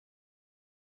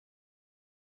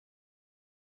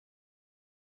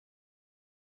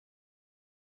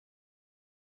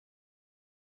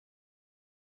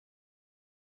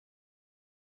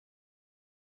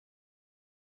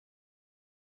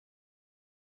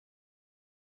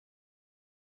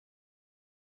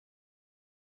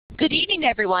Good evening,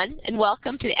 everyone, and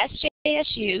welcome to the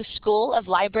SJSU School of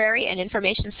Library and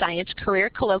Information Science Career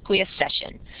Colloquia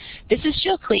session. This is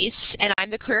Jill Cleese, and I'm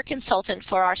the career consultant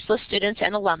for our SLIS students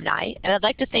and alumni, and I'd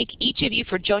like to thank each of you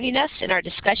for joining us in our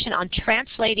discussion on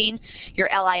translating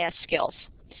your LIS skills.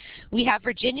 We have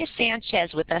Virginia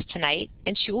Sanchez with us tonight,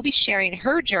 and she will be sharing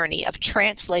her journey of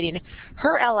translating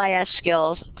her LIS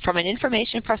skills from an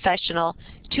information professional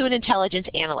to an intelligence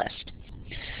analyst.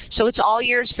 So it's all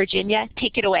yours, Virginia.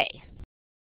 Take it away.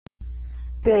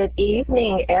 Good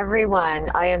evening, everyone.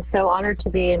 I am so honored to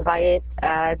be invited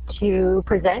to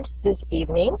present this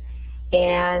evening,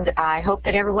 and I hope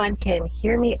that everyone can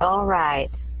hear me all right.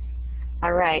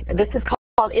 All right. This is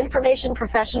called Information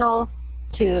Professional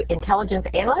to Intelligence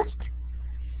Analyst,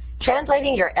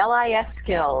 Translating Your LIS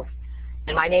Skills.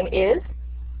 And my name is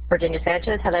Virginia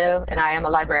Sanchez. Hello, and I am a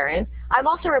librarian. I'm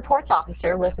also a reports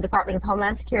officer with the Department of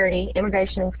Homeland Security,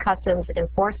 Immigrations, Customs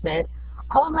Enforcement,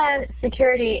 Homeland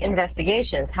Security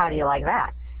Investigations. How do you like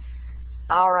that?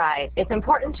 All right. It's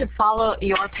important to follow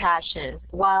your passion.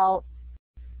 While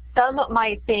some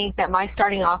might think that my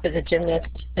starting off as a gymnast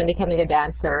and becoming a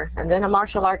dancer, and then a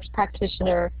martial arts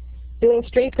practitioner, doing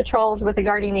street patrols with the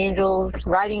Guardian Angels,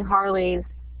 riding Harleys,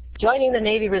 joining the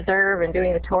Navy Reserve and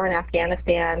doing a tour in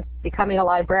Afghanistan, becoming a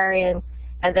librarian,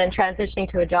 and then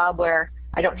transitioning to a job where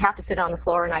I don't have to sit on the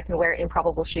floor and I can wear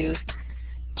improbable shoes,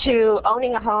 to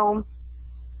owning a home,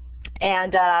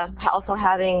 and also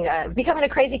having becoming a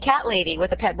crazy cat lady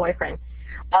with a pet boyfriend.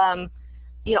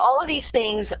 You know, all of these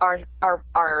things are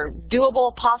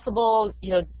doable, possible. You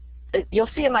know, you'll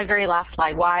see in my very last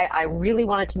slide why I really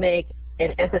wanted to make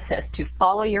an emphasis to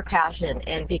follow your passion,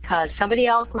 and because somebody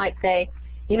else might say,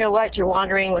 you know what, you're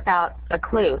wandering without a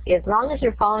clue. As long as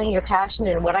you're following your passion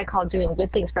and what I call doing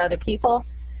good things for other people,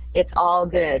 it's all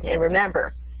good. And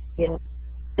remember,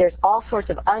 there's all sorts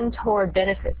of untold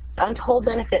benefits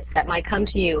that might come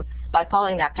to you by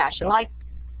following that passion, like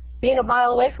being a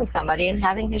mile away from somebody and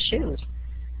having his shoes.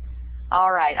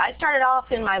 All right, I started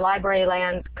off in my library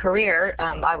land career.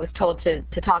 I was told to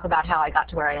talk about how I got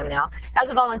to where I am now. As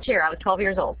a volunteer, I was 12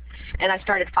 years old, and I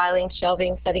started filing,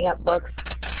 shelving, setting up books,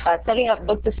 setting up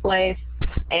book displays,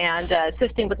 and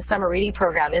assisting with the summer reading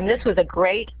program. And this was a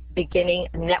great beginning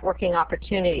networking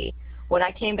opportunity. When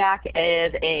I came back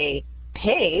as a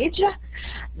page,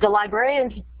 the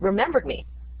librarians remembered me.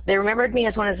 They remembered me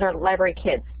as one of their library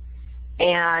kids.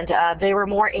 And they were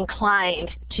more inclined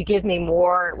to give me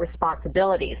more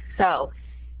responsibilities. So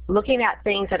looking at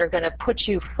things that are going to put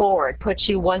you forward, put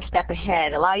you one step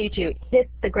ahead, allow you to hit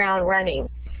the ground running,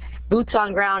 boots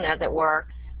on ground, as it were.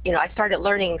 You know, I started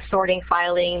learning sorting,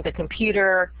 filing, the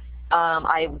computer.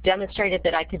 I demonstrated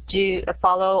that I could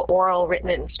follow oral written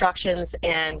instructions.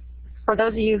 And for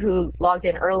those of you who logged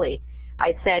in early,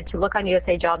 I said to look on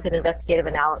USA Jobs and investigative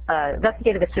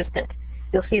assistant.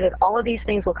 You'll see that all of these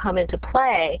things will come into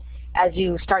play as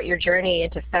you start your journey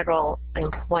into federal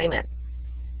employment.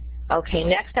 Okay,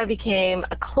 next I became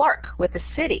a clerk with the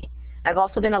city. I've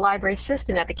also been a library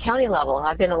assistant at the county level.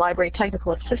 I've been a library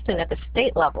technical assistant at the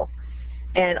state level.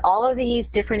 And all of these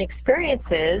different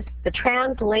experiences, the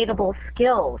translatable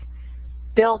skills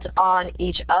built on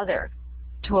each other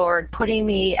toward putting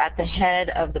me at the head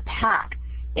of the pack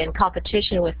in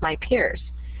competition with my peers.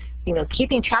 You know,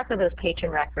 keeping track of those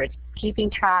patron records, keeping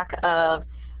track of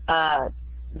the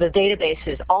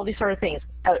databases, all these sort of things.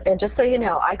 And just so you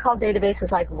know, I call databases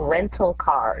like rental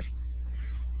cars.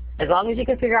 As long as you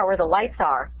can figure out where the lights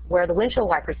are, where the windshield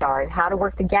wipers are, and how to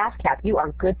work the gas cap, you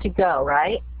are good to go,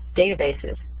 right?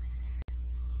 Databases.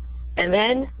 And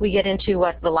then we get into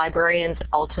what the librarians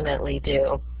ultimately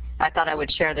do. I thought I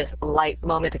would share this light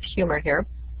moment of humor here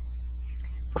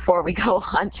before we go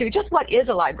on to just what is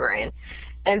a librarian.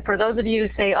 And for those of you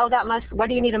who say, oh, what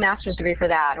do you need a master's degree for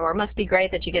that? Or it must be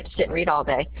great that you get to sit and read all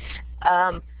day.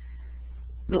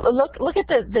 Look at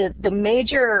the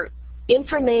major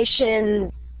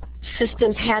information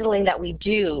systems handling that we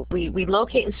do. We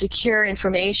locate and secure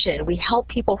information. We help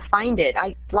people find it.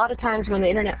 A lot of times when the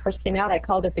internet first came out, I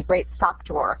called it the great sock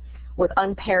drawer with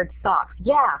unpaired socks.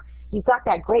 Yeah, you've got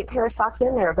that great pair of socks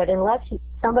in there, but unless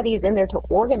somebody is in there to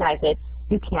organize it,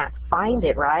 you can't find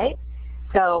it, right?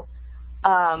 So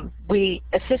we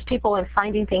assist people in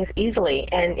finding things easily,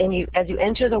 and as you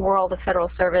enter the world of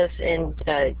federal service and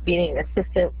being an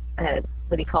assistant,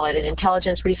 what do you call it, an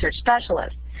intelligence research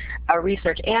specialist, a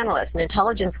research analyst, an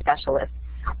intelligence specialist,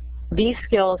 these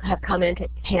skills have come into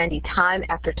handy time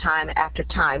after time after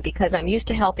time because I'm used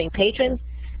to helping patrons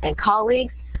and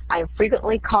colleagues. I'm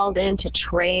frequently called in to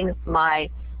train my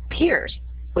peers,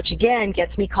 which again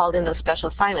gets me called in those special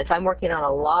assignments. I'm working on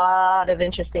a lot of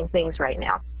interesting things right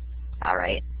now. All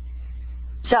right.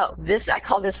 So this, I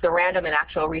call this the random and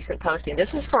actual recent posting. This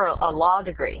is for a law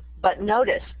degree, but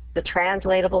notice the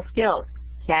translatable skills.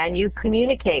 Can you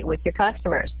communicate with your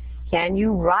customers? Can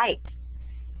you write?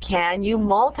 Can you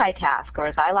multitask, or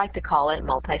as I like to call it,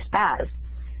 multi-spaz?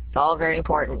 It's all very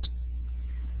important.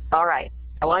 All right,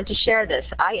 I wanted to share this.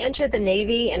 I entered the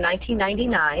Navy in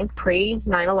 1999,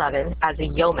 pre-9/11, as a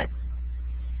yeoman.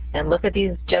 And look at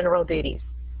these general duties.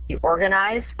 You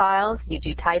organize files, you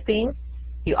do typing,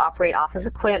 you operate office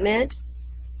equipment,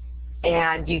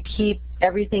 and you keep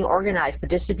everything organized, the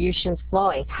distribution's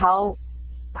flowing. How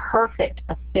perfect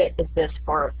a fit is this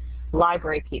for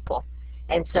library people?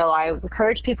 And so I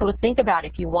encourage people to think about,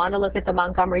 if you want to look at the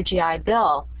Montgomery GI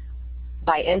Bill,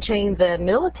 by entering the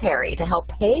military to help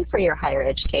pay for your higher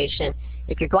education,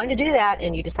 if you're going to do that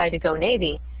and you decide to go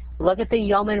Navy, look at the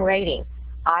yeoman rating.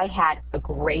 I had a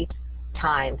great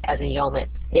time as a yeoman.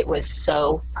 It was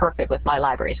so perfect with my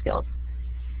library skills.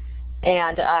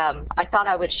 And I thought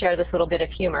I would share this little bit of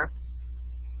humor.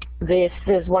 This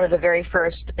is one of the very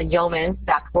first yeomen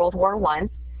back World War I,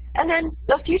 and then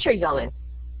the future yeoman,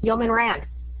 Yeoman Rand,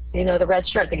 you know, the red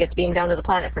shirt that gets beamed down to the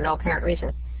planet for no apparent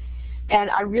reason. And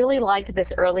I really liked this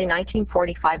early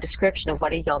 1945 description of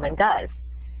what a yeoman does.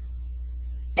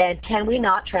 And can we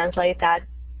not translate that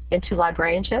into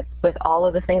librarianship with all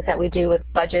of the things that we do with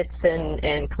budgets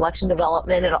and collection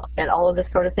development and all of this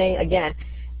sort of thing? Again,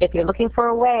 if you're looking for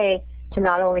a way to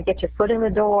not only get your foot in the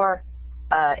door,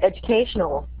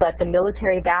 educational, but the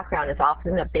military background is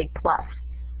often a big plus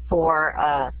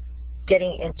for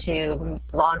getting into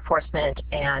law enforcement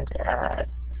and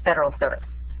federal service.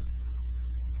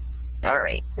 All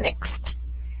right, next.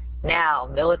 Now,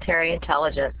 military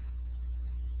intelligence.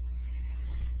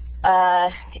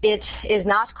 It is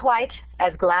not quite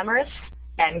as glamorous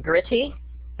and gritty,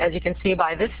 as you can see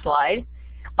by this slide,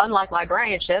 unlike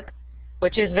librarianship,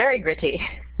 which is very gritty,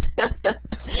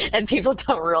 and people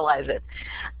don't realize it.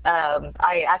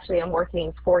 I actually am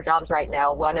working 4 jobs right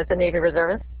now. One as a Navy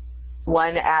reservist,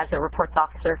 one as a reports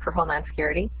officer for Homeland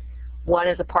Security, one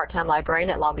as a part-time librarian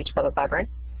at Long Beach Public Library,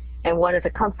 and one is a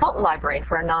consultant librarian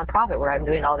for a nonprofit where I'm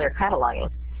doing all their cataloging.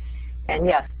 And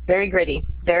yes, very gritty,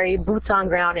 very boots on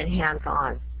ground and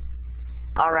hands-on.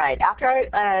 All right, after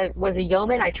I was a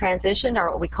yeoman, I transitioned,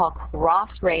 or what we call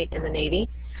cross-rate in the Navy,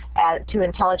 to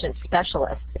intelligence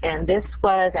specialist. And this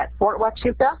was at Fort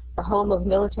Huachuca, the home of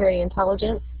military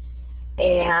intelligence.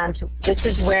 And this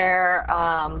is where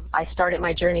I started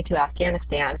my journey to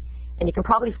Afghanistan. And you can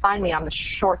probably find me on the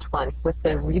short one with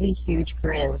the really huge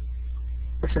grin.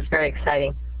 This is very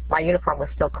exciting. My uniform was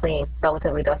still clean,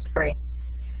 relatively dust-free.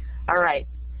 All right.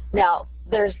 Now,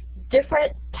 there's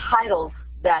different titles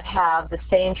that have the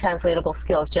same translatable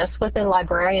skills just within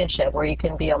librarianship, where you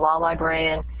can be a law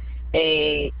librarian,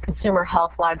 a consumer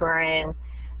health librarian.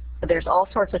 There's all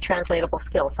sorts of translatable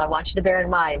skills. So I want you to bear in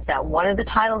mind that one of the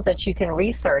titles that you can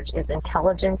research is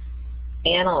intelligence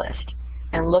analyst.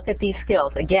 And look at these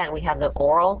skills. Again, we have the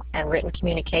oral and written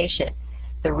communication,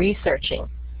 the researching.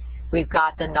 We've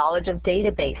got the knowledge of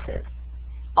databases.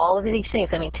 All of these things.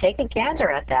 I mean, take a gander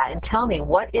at that and tell me,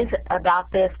 what is it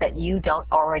about this that you don't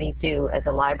already do as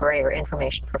a library or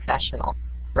information professional,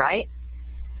 right?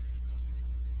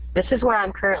 This is where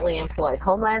I'm currently employed,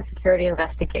 Homeland Security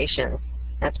Investigations.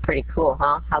 That's pretty cool,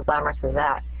 huh? How glamorous is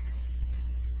that?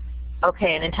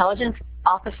 Okay, an intelligence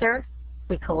officer,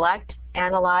 we collect,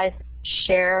 analyze,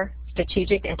 share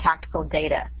strategic and tactical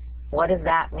data. What does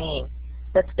that mean?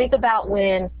 Let's think about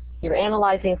when you're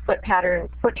analyzing foot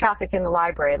traffic in the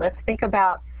library. Let's think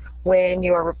about when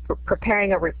you're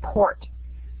preparing a report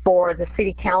for the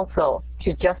city council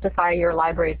to justify your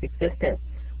library's existence.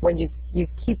 When you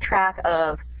keep track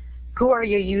of who are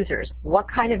your users, what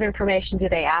kind of information do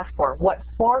they ask for, what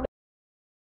format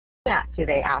do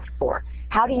they ask for,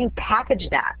 how do you package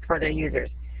that for their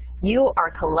users. You are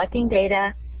collecting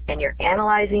data and you're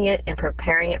analyzing it and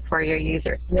preparing it for your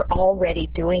user. You're already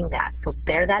doing that. So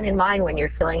bear that in mind when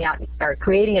you're filling out or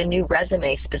creating a new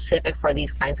resume specific for these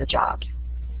kinds of jobs.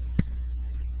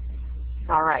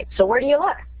 All right, so where do you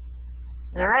look?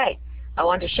 All right, I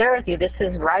want to share with you, this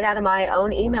is right out of my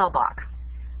own email box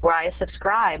where I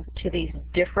subscribe to these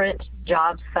different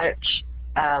job search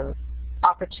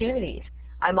opportunities.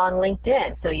 I'm on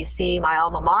LinkedIn, so you see my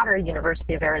alma mater,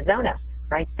 University of Arizona,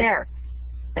 right there.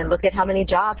 And look at how many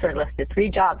jobs are listed, 3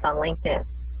 jobs on LinkedIn.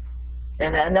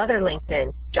 And another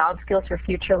LinkedIn, Job Skills for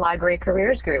Future Library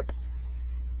Careers Group.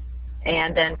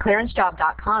 And then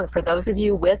clearancejob.com for those of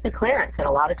you with the clearance. And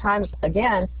a lot of times,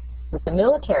 again, with the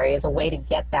military is a way to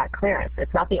get that clearance.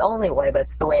 It's not the only way, but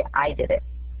it's the way I did it.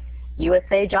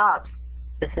 USA Jobs.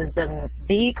 This is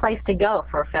the place to go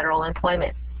for federal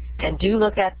employment. And do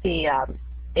look at the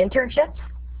internships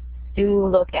do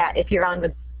look at, if you're on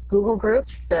the Google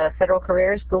groups, the Federal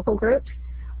Careers Google groups,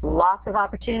 lots of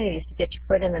opportunities to get your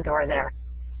foot in the door there.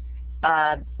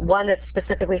 One that's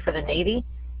specifically for the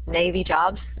Navy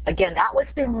jobs. Again, that was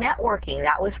through networking.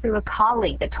 That was through a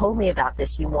colleague that told me about this.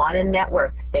 You want to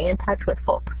network, stay in touch with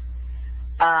folks.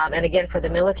 And again, for the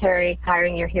military,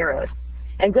 hiring your heroes.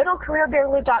 And good old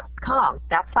careerbuilder.com,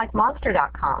 that's like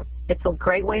monster.com. It's a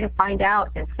great way to find out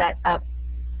and set up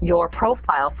your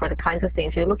profile for the kinds of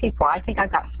things you're looking for. I think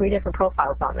I've got 3 different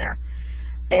profiles on there.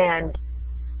 And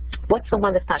what's the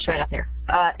one that's not showing up here?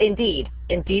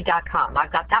 Indeed.com.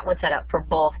 I've got that one set up for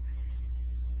both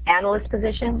analyst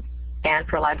positions and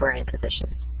for librarian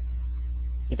positions.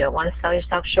 You don't want to sell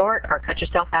yourself short or cut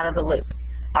yourself out of the loop.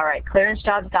 All right,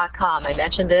 clearancejobs.com. I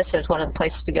mentioned this as one of the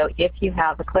places to go if you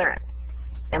have a clearance.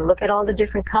 And look at all the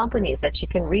different companies that you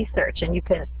can research, and you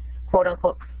can, quote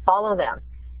unquote, follow them.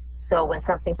 So when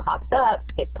something pops up,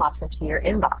 it pops into your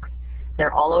inbox.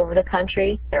 They're all over the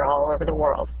country. They're all over the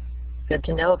world. Good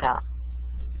to know about.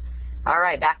 All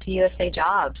right, back to USA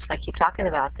Jobs. I keep talking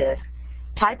about this.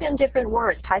 Type in different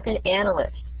words. Type in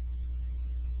analyst.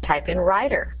 Type in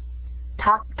writer.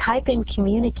 Type in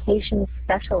communications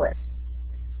specialist.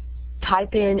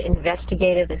 Type in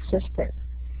investigative assistant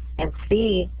and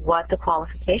see what the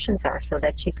qualifications are so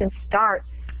that you can start,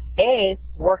 A,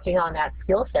 working on that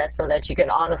skill set so that you can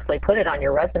honestly put it on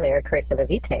your resume or curriculum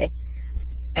vitae,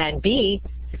 and B,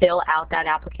 fill out that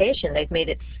application. They've made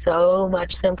it so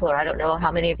much simpler. I don't know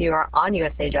how many of you are on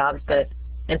USA Jobs, but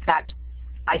in fact,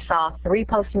 I saw 3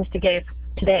 postings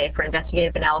today for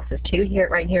investigative analysis, 2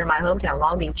 right here in my hometown,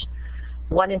 Long Beach,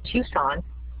 1 in Tucson,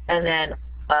 and then,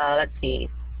 let's see,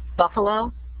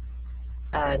 Buffalo,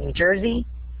 New Jersey.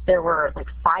 There were like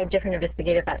 5 different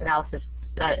investigative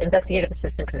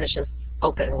assistant positions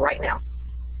open right now.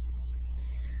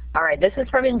 All right, this is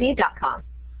from Indeed.com.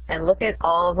 And look at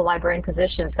all the librarian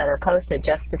positions that are posted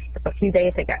just a few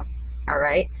days ago. All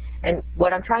right? And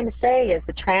what I'm trying to say is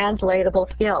the translatable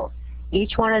skills.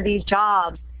 Each one of these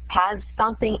jobs has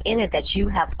something in it that you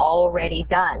have already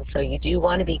done. So you do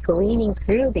want to be gleaning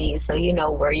through these so you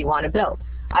know where you want to build.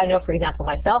 I know, for example,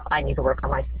 myself, I need to work on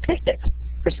my statistics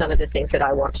for some of the things that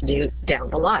I want to do down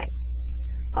the line.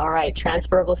 All right,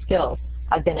 transferable skills.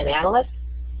 I've been an analyst.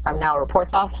 I'm now a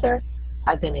reports officer.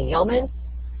 I've been a yeoman.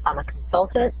 I'm a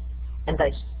consultant. And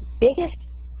the biggest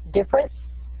difference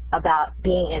about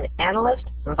being an analyst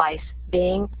versus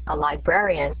being a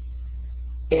librarian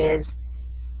is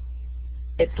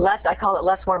it's less, I call it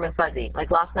less warm and fuzzy.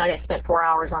 Like last night I spent 4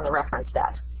 hours on the reference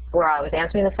desk where I was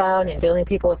answering the phone and dealing with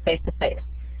people with face-to-face.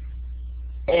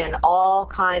 And all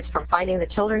kinds, from finding the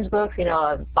children's books, you know,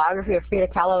 a biography of Frida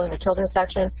Kahlo in the children's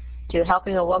section, to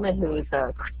helping a woman who's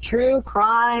a true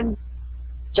crime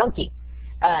junkie,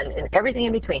 and everything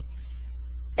in between.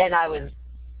 And I was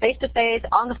face-to-face,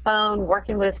 on the phone,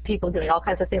 working with people, doing all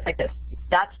kinds of things like this.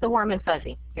 That's the warm and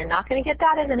fuzzy. You're not going to get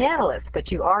that as an analyst,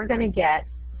 but you are going to get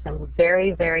some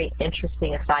very, very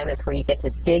interesting assignments where you get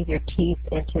to dig your teeth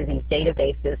into these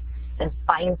databases and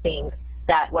find things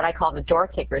that, what I call the door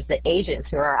kickers, the agents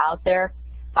who are out there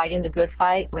fighting the good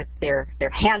fight with their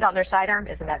hand on their sidearm,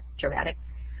 isn't that dramatic,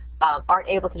 aren't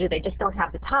able to do. They just don't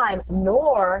have the time,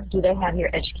 nor do they have your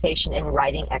education and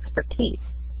writing expertise.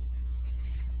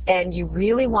 And you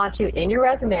really want to, in your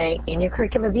resume, in your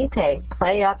curriculum vitae,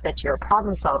 play up that you're a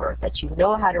problem solver, that you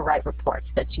know how to write reports,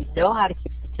 that you know how to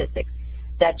keep statistics,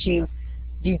 that you've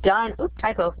done, oops,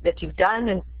 typo, that you've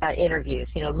done interviews.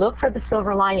 You know, look for the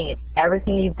silver lining in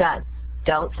everything you've done.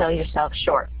 Don't sell yourself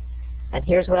short. And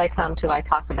here's what I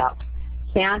talk about.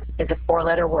 Can't is a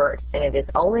 4-letter word, and it is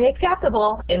only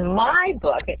acceptable in my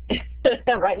book,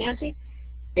 right, Nancy?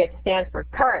 It stands for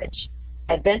courage,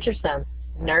 adventuresome,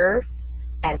 nerve,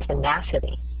 and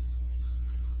tenacity.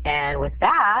 And with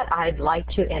that, I'd like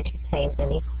to entertain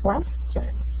any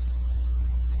questions.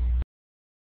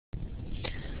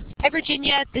 Hi,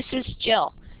 Virginia. This is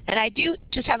Jill. And I do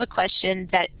just have a question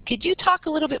that, could you talk a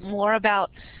little bit more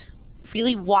about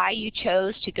really why you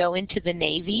chose to go into the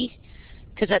Navy?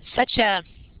 Because that's such a,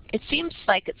 it seems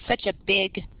like it's such a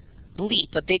big leap,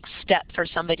 a big step for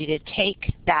somebody to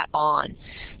take that on.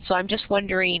 So I'm just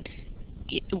wondering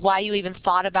why you even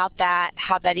thought about that,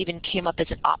 how that even came up as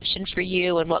an option for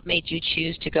you, and what made you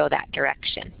choose to go that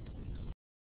direction.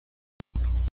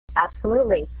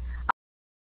 Absolutely.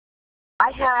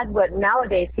 I had what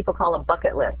nowadays people call a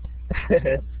bucket list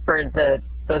for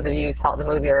those of you who saw the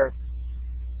movie or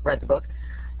read the book.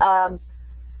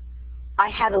 I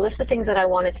had a list of things that I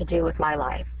wanted to do with my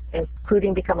life,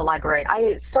 including become a librarian.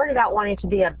 I started out wanting to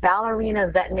be a ballerina,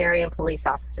 veterinarian, police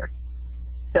officer.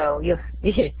 So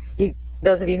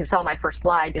those of you who saw my first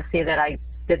slide, you'll see that I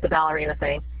did the ballerina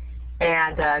thing.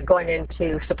 and going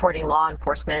into supporting law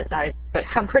enforcement. I've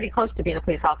come pretty close to being a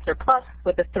police officer, plus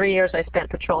with the 3 years I spent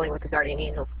patrolling with the Guardian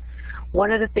Angels.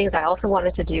 One of the things I also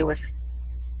wanted to do was,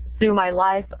 through my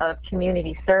life of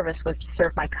community service, was to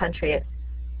serve my country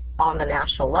on the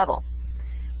national level.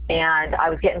 And I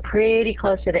was getting pretty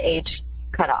close to the age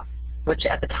cutoff, which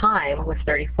at the time was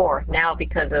 34. Now,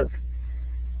 because of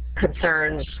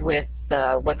concerns with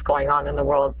what's going on in the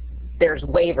world, there's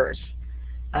waivers.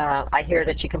 I hear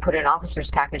that you can put an officer's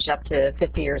package up to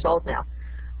 50 years old now.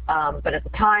 But at the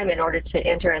time, in order to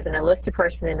enter as an enlisted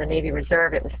person in the Navy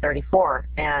Reserve, it was 34.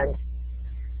 And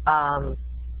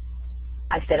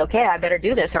I said, okay, I better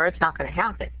do this or it's not going to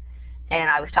happen. And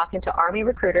I was talking to Army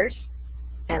recruiters,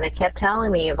 and they kept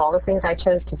telling me of all the things I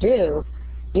chose to do,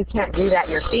 you can't do that,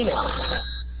 you're female.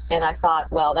 And I thought,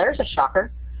 well, there's a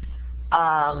shocker.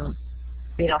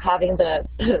 You know, having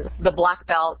the black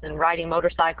belt and riding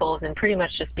motorcycles and pretty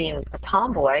much just being a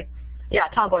tomboy. Yeah,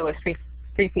 a tomboy with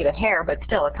three feet of hair, but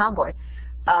still a tomboy.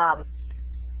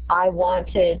 I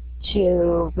wanted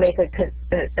to make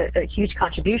a huge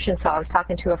contribution, so I was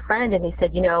talking to a friend, and he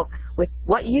said, you know, with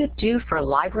what you do for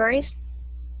libraries,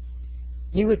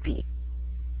 you would be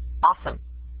awesome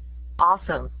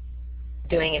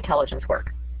doing intelligence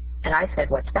work. And I said,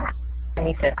 what's that? And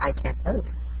he said, I can't tell you.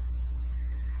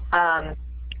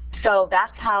 So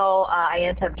that's how I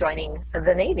ended up joining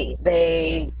the Navy.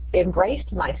 They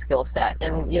embraced my skill set,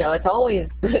 and you know, it's always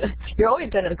you're always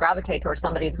going to gravitate towards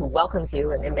somebody who welcomes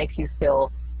you and it makes you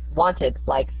feel wanted,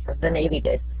 like the Navy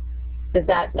did.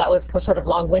 That was sort of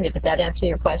long-winded. Did that answer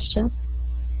your question?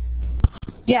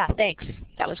 Yeah, thanks.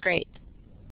 That was great.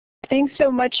 Thanks so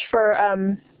much for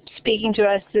speaking to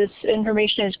us. This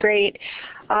information is great.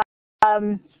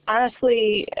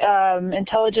 Honestly,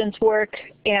 intelligence work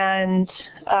and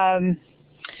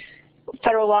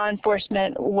federal law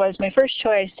enforcement was my first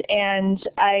choice, and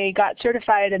I got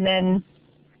certified, and then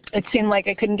it seemed like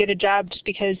I couldn't get a job just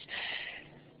because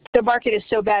the market is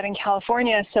so bad in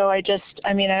California. So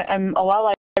I'm a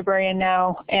law librarian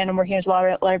now, and I'm working as a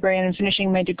law librarian and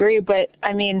finishing my degree. But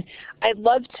I mean, I'd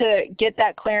love to get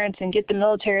that clearance and get the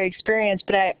military experience,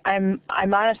 but I'm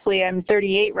honestly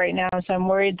 38 right now, so I'm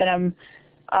worried that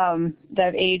that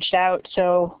I've aged out.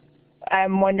 So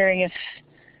I'm wondering if,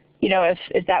 you know,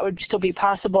 if that would still be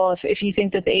possible, if you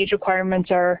think that the age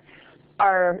requirements are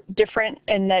different,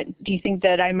 and that do you think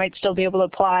that I might still be able to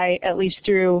apply at least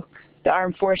through the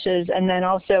armed forces? And then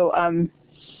also,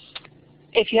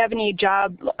 if you have any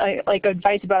job like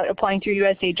advice about applying through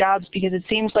USA Jobs, because it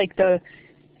seems like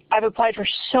I've applied for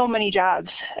so many jobs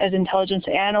as intelligence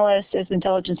analyst, as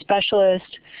intelligence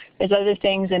specialist, as other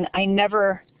things, and I've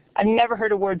never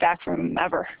heard a word back from them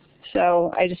ever.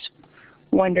 So I just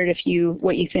wondered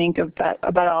what you think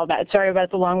about all that. Sorry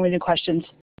about the long-winded questions.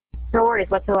 No worries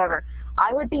whatsoever.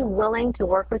 I would be willing to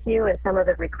work with you and some of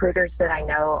the recruiters that I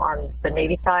know on the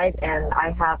Navy side, and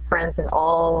I have friends in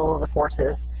all the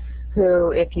forces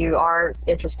who, if you are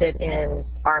interested in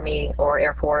Army or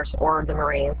Air Force or the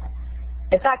Marines.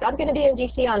 In fact, I'm going to be in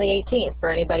D.C. on the 18th for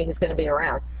anybody who's going to be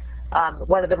around.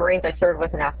 One of the Marines I served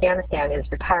with in Afghanistan is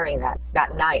retiring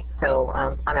that night, so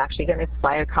I'm actually going to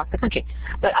fly across the country.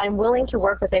 But I'm willing to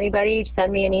work with anybody.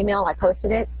 Send me an email. I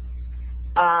posted it.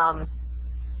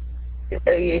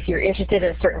 If you're interested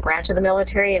in a certain branch of the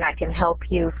military, and I can help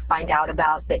you find out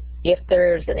about that, if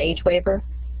there's an age waiver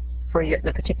for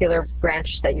the particular branch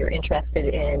that you're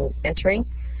interested in entering.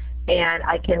 And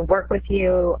I can work with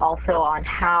you also on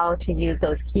how to use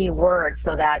those keywords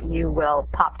so that you will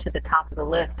pop to the top of the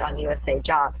list on USA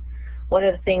Jobs. One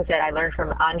of the things that I learned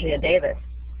from Andrea Davis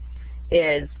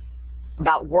is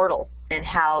about Wordle, and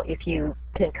how if you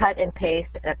can cut and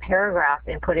paste a paragraph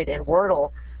and put it in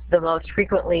Wordle, the most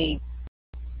frequently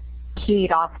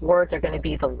keyed off words are going to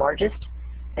be the largest.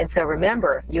 And so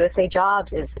remember, USA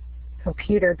Jobs is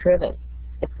computer driven.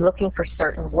 It's looking for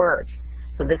certain words.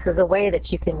 So this is a way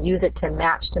that you can use it to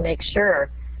match, to make sure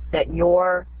that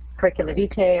your curricula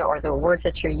vitae or the words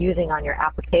that you're using on your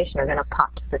application are going to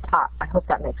pop to the top. I hope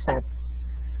that makes sense.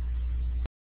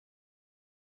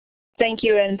 Thank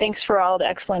you, and thanks for all the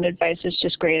excellent advice. It's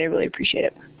just great. I really appreciate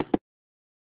it.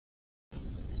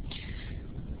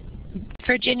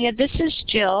 Virginia, this is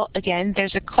Jill again.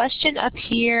 There's a question up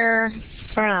here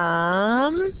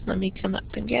from, let me come up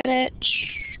and get it,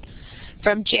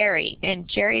 from Jerry. And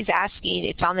Jerry's asking,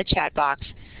 it's on the chat box,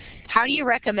 how do you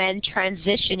recommend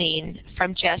transitioning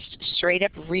from just straight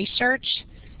up research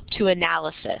to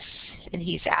analysis? And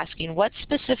he's asking, what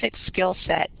specific skill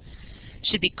set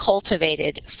should be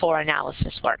cultivated for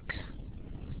analysis work?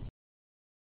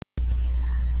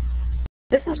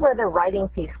 This is where the writing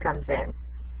piece comes in.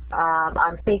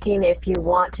 I'm thinking if you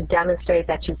want to demonstrate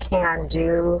that you can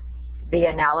do the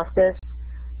analysis,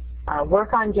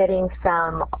 work on getting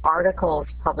some articles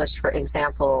published, for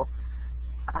example.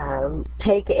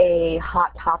 Take a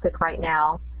hot topic right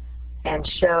now and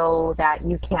show that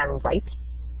you can write.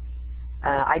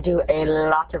 I do a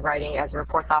lot of writing as a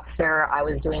reports officer. I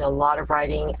was doing a lot of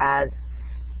writing as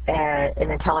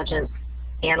an intelligence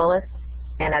analyst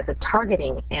and as a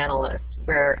targeting analyst,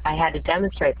 where I had to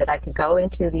demonstrate that I could go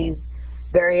into these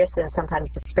various and sometimes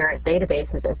disparate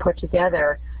databases and put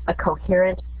together a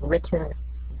coherent written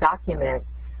document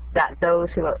that those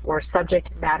who were subject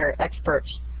matter experts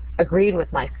agreed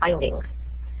with my findings.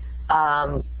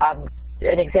 An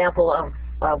example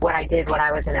of what I did when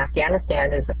I was in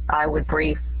Afghanistan is I would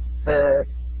brief the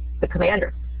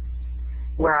commander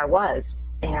where I was,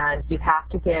 and you have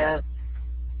to give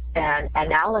an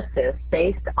analysis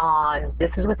based on this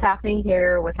is what's happening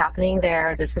here, what's happening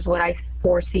there, this is what I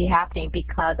foresee happening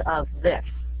because of this.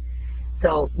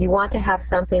 So you want to have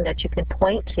something that you can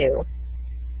point to.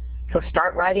 So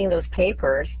start writing those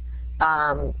papers.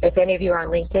 If any of you are on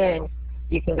LinkedIn,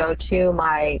 you can go to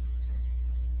my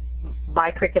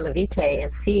curricula vitae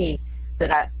and see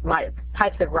that my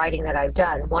types of writing that I've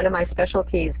done. One of my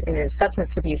specialties is substance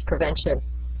abuse prevention,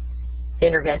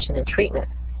 intervention, and treatment.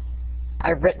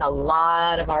 I've written a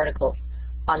lot of articles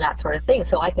on that sort of thing,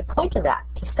 so I could point to that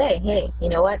to say, hey, you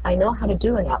know what, I know how to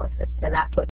do analysis, and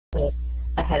that puts me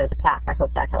ahead of the pack. I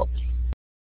hope that helps.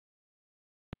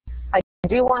 I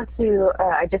do want to,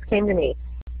 it just came to me,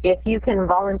 if you can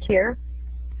volunteer,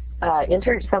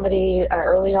 somebody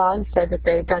early on said that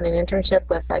they've done an internship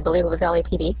with, I believe it was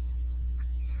LAPD.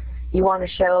 You want to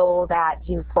show that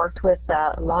you've worked with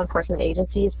law enforcement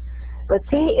agencies, but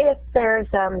see if there's,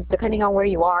 depending on where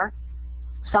you are,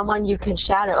 someone you can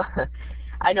shadow.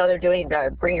 I know they're doing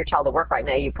the Bring Your Child to Work right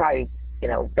now. You probably,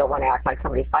 don't want to act like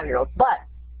somebody's 5-year-old, but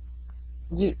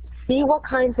you see what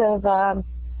kinds of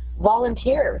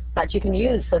volunteers that you can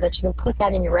use so that you can put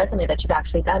that in your resume that you've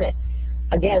actually done it.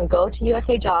 Again, go to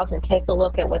USA Jobs and take a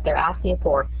look at what they're asking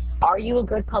for. Are you a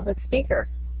good public speaker?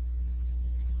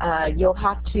 You'll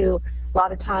have to, a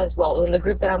lot of times, well, in the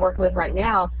group that I'm working with right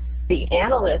now, the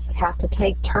analysts have to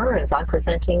take turns on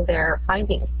presenting their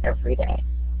findings every day.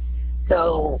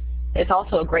 So it's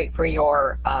also great for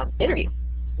your interview.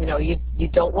 You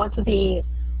don't want to be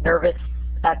nervous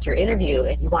at your interview,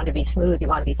 and you want to be smooth, you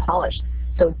want to be polished.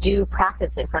 So do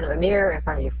practice in front of a mirror, in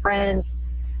front of your friends.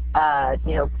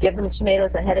 Give them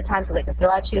tomatoes ahead of time so they can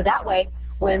throw at you. That way,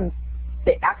 when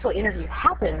the actual interview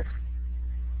happens,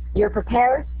 you're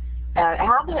prepared.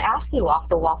 Have them ask you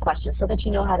off-the-wall questions so that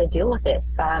you know how to deal with it.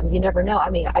 You never know. I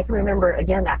mean, I can remember,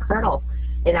 again, that colonel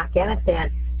in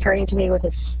Afghanistan turning to me with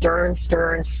his stern,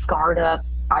 scarred-up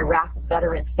Iraq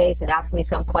veteran's face and asking me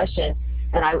some question,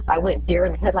 and I went deer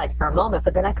in the headlights for a moment,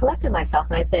 but then I collected myself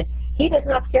and I said, he does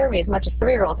not scare me as much as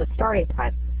 3-year-olds at story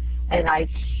time. And I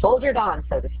soldiered on,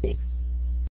 so to speak.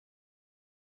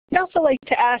 I'd also like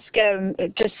to ask, I'm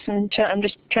just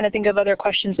trying to think of other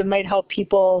questions that might help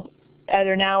people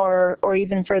either now or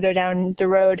even further down the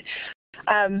road.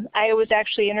 I was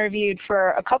actually interviewed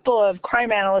for a couple of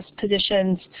crime analyst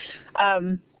positions,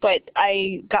 but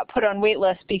I got put on wait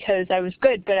list because I was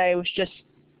good, but I was just,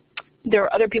 there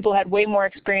were other people who had way more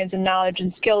experience and knowledge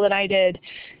and skill than I did,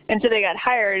 and so they got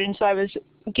hired, and so I was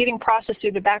getting processed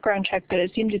through the background check, but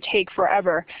it seemed to take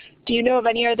forever. Do you know of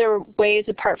any other ways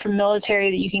apart from military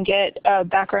that you can get a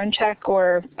background check,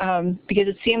 or because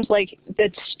it seems like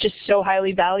that's just so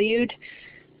highly valued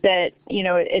that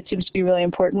it seems to be really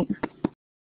important?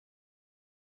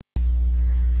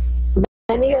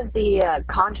 Many of the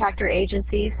contractor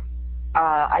agencies,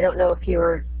 I don't know if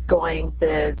you're going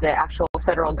the actual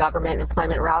federal government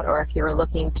employment route or if you're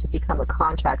looking to become a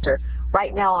contractor.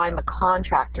 Right now I'm a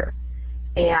contractor,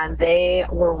 and they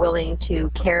were willing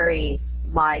to carry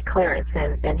my clearance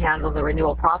and handle the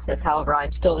renewal process. However,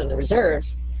 I'm still in the reserves,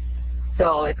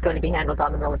 so it's going to be handled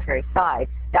on the military side.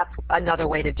 That's another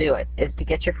way to do it, is to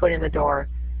get your foot in the door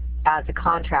as a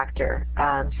contractor.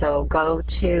 So go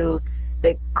to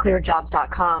the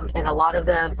clearjobs.com, and a lot of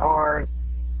them are,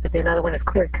 another one is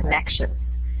Clear Connections,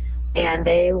 and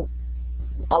they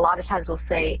a lot of times will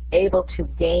say able to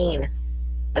gain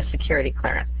a security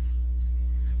clearance.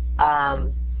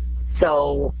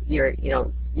 So you're,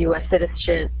 U.S.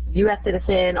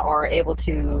 citizen, or able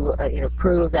to,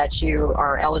 prove that you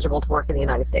are eligible to work in the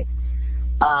United States.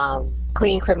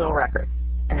 Clean criminal record,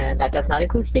 and that does not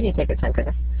include speeding tickets, thank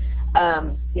goodness.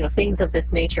 Things of this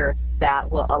nature that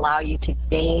will allow you to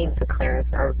gain the clearance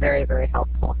are very, very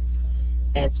helpful.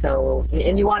 And so,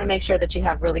 and you want to make sure that you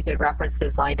have really good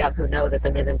references lined up who know that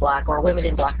the men in black or women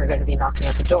in black are going to be knocking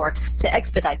at the door to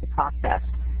expedite the process.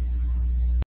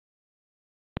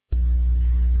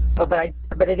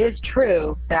 But it is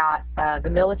true that the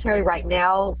military right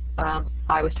now,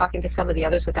 I was talking to some of the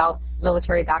others without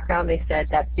military background, they said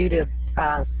that due to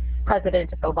President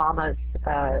Obama's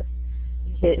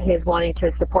his wanting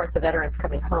to support the veterans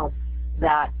coming home,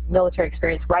 that military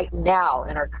experience right now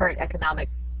in our current economic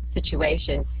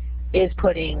situation is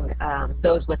putting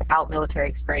those without military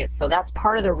experience. So that's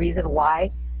part of the reason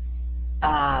why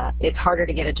it's harder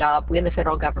to get a job in the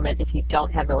federal government if you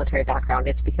don't have military background.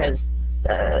 It's because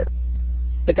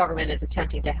the government is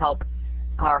attempting to help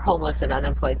our homeless and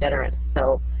unemployed veterans.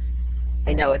 So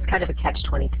I know it's kind of a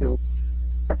catch-22.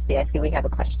 Let's see, I see we have a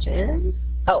question.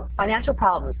 Oh, financial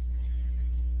problems.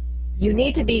 You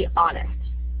need to be honest.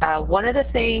 One of the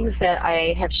things that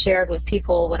I have shared with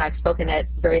people when I've spoken at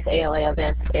various ALA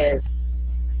events is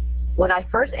when I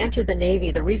first entered the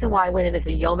Navy, the reason why I went in as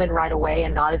a yeoman right away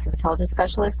and not as an intelligence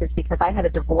specialist is because I had a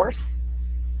divorce,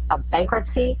 a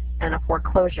bankruptcy, and a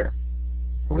foreclosure,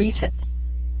 recent.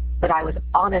 But I was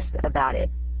honest about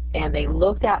it. And they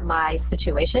looked at my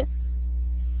situation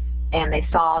and they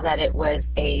saw that it was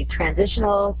a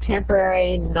transitional,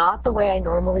 temporary, not the way I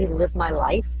normally live my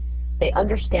life. They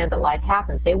understand that life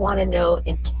happens. They want to know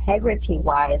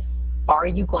integrity-wise, are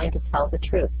you going to tell the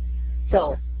truth?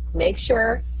 So make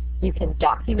sure you can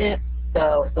document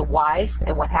the whys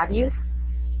and what have you.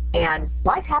 And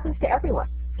life happens to everyone.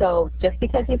 So just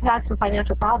because you've had some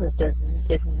financial problems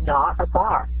is not a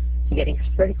bar to getting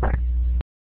security clearance.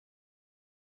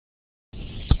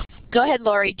 Go ahead,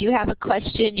 Lori. Do you have a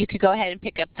question? You could go ahead and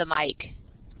pick up the mic.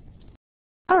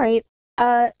 All right.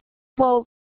 Well,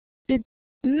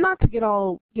 not to get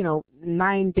all,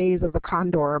 9 days of the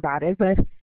condor about it, but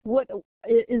what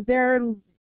is there,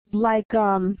 like,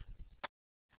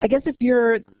 I guess if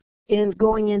you're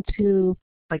going into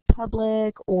like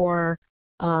public or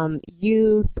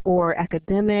youth or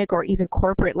academic or even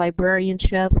corporate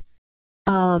librarianship,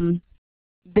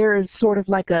 there's sort of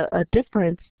like a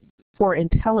difference for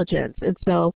intelligence. And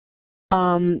so,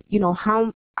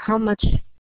 how much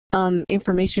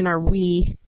information are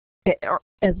we,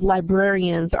 as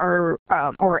librarians or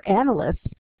analysts,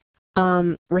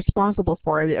 responsible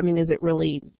for it? I mean, is it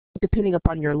really depending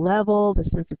upon your level, the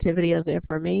sensitivity of the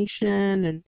information,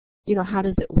 and how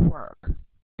does it work?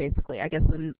 Basically, I guess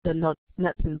the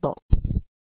nuts and bolts.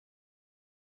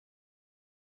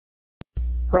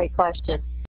 Great question.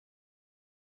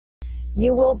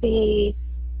 You will be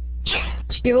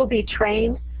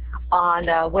trained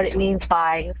on what it means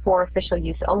by for official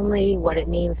use only, what it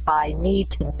means by need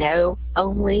to know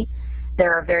only.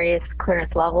 There are various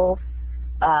clearance levels.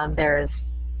 There's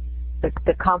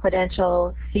the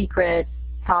confidential, secret,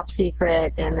 top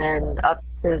secret, and then up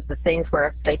to the things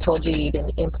where they told you you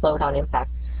can implode on impact.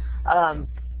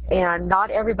 And not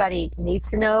everybody needs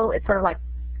to know. It's sort of like,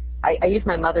 I use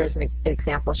my mother as an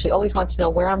example. She always wants to know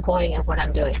where I'm going and what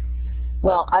I'm doing.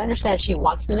 Well, I understand she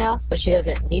wants to know, but she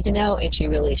doesn't need to know, and she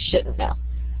really shouldn't know.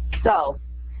 So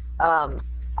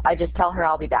I just tell her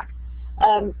I'll be back.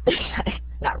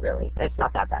 Not really. It's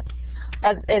not that bad.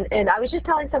 And I was just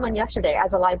telling someone yesterday,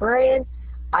 as a librarian,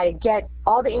 I get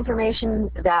all the information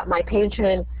that my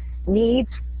patron needs,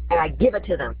 and I give it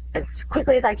to them as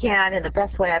quickly as I can in the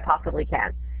best way I possibly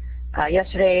can.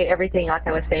 Yesterday, everything, like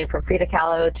I was saying, from Frida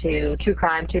Kahlo to true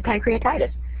crime to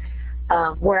pancreatitis.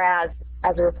 Whereas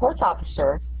as a reports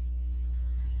officer,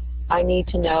 I need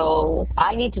to know,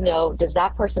 does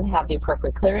that person have the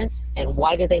appropriate clearance, and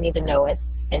why do they need to know it,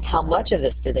 and how much of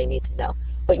this do they need to know?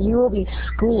 But you will be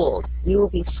schooled. You will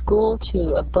be schooled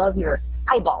to above your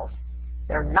eyeballs.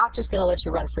 They're not just going to let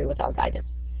you run free without guidance.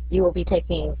 You will be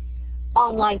taking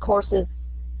online courses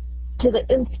to the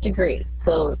nth degree,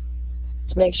 so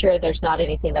to make sure there's not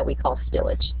anything that we call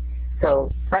spillage.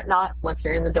 So fret not, once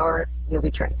you're in the door, you'll be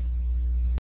trained.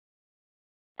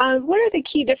 What are the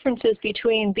key differences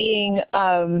between being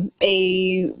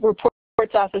a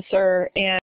reports officer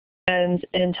and an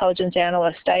intelligence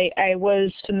analyst? I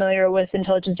was familiar with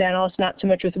intelligence analyst, not so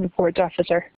much with a reports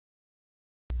officer.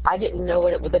 I didn't know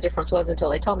what the difference was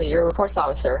until they told me you're a reports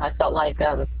officer. I felt like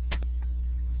the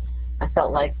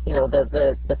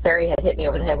fairy had hit me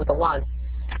over the head with a wand.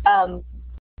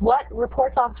 What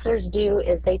reports officers do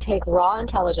is they take raw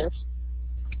intelligence,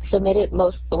 submitted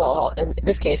well, in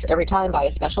this case, every time by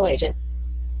a special agent,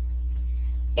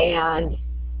 and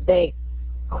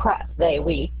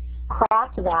we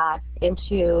craft that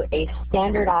into a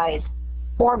standardized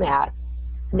format,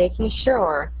 making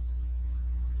sure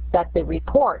that the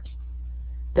report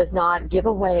does not give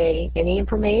away any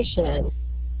information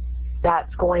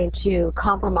that's going to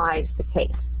compromise the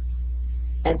case.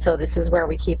 And so this is where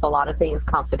we keep a lot of things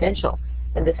confidential.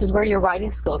 And this is where your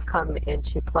writing skills come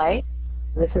into play.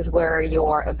 This is where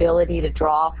your ability to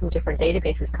draw from different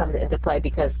databases comes into play,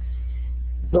 because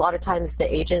a lot of times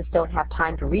the agents don't have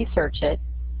time to research it.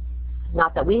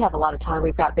 Not that we have a lot of time.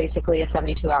 We've got basically a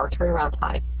 72-hour turnaround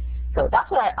time. So that's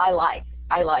what I like.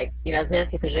 I like, you know, as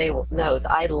Nancy Paget knows,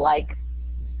 I like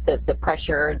the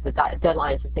pressure, the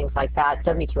deadlines and things like that.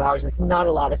 72 hours is not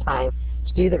a lot of time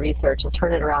to do the research and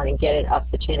turn it around and get it up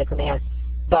the chain of command.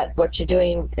 But what you're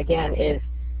doing, again, is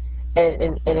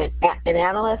an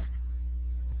analyst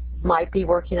might be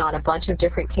working on a bunch of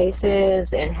different cases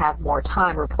and have more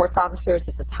time. Reports officers,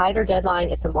 it's a tighter deadline,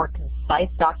 it's a more concise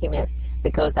document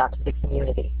that goes out to the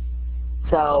community.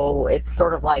 So it's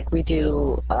sort of like we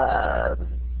do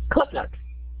Cliff Notes.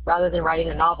 Rather than writing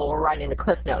a novel, we're writing the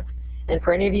Cliff Notes. And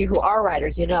for any of you who are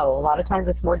writers, you know, a lot of times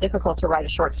it's more difficult to write a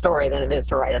short story than it is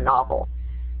to write a novel.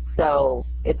 So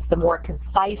it's the more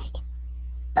concise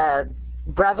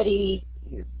brevity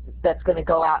that's going to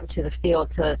go out into the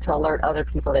field to alert other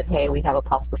people that, hey, we have a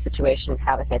possible situation,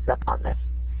 have a heads up on this.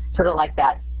 Sort of like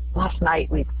that. Last night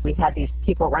we had these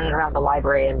people running around the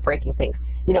library and breaking things.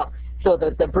 You know, so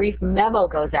the brief memo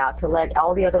goes out to let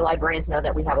all the other librarians know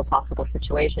that we have a possible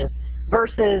situation,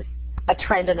 versus a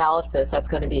trend analysis that's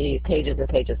going to be pages and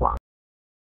pages long.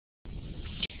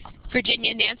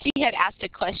 Virginia, Nancy had asked a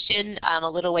question a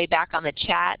little way back on the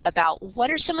chat about what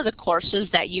are some of the courses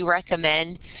that you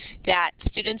recommend that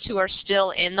students who are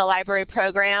still in the library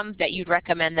program that you'd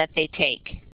recommend that they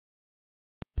take?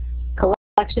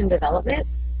 Collection development,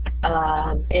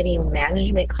 any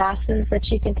management classes that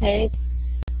you can take.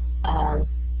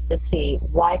 Let's see,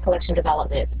 why collection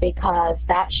development? Because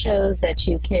that shows that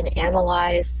you can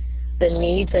analyze the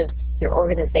needs of your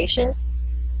organization,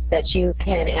 that you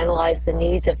can analyze the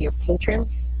needs of your patrons,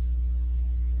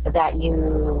 that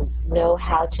you know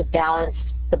how to balance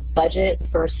the budget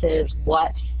versus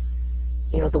what,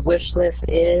 you know, the wish list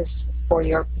is for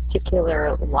your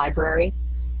particular library.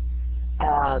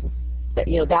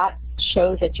 You know, that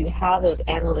shows that you have those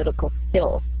analytical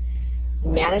skills.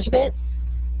 Management,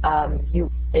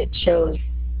 it shows,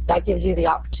 that gives you the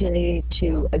opportunity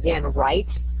to, again, write,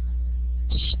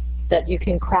 that you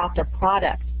can craft a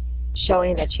product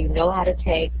showing that you know how to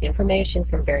take information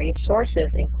from various sources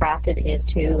and craft it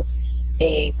into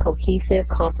a cohesive,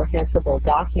 comprehensible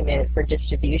document for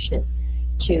distribution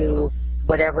to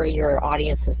whatever your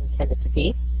audience is intended to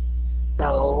be.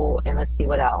 So, and let's see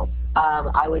what else.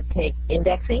 I would take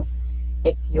indexing.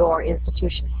 If your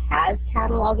institution has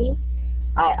cataloging,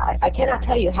 I cannot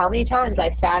tell you how many times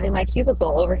I sat in my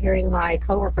cubicle overhearing my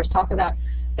coworkers talk about,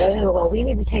 oh, well, we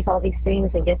need to take all these things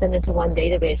and get them into one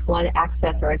database, one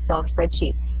Access or Excel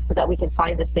spreadsheet, so that we can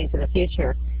find these things in the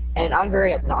future. And I'm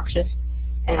very obnoxious,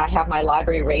 and I have my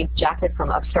library raid jacket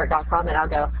from upstart.com, and I'll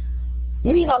go,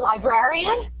 you mean a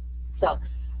librarian? So,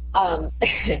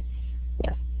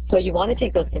 yeah. So you want to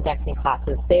take those indexing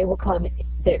classes. They will come,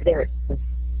 they're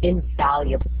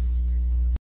invaluable.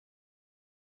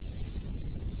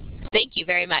 Thank you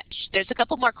very much. There's a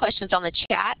couple more questions on the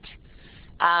chat.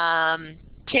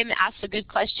 Tim asked a good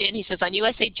question. He says, on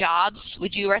USA Jobs,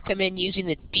 would you recommend using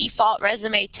the default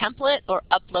resume template or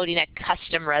uploading a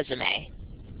custom resume?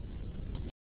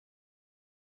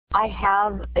 I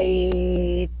have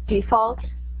a default,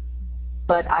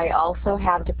 but I also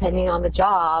have, depending on the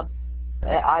job,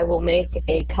 I will make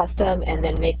a custom and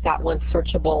then make that one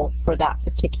searchable for that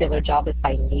particular job if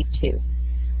I need to.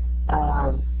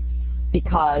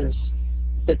 Because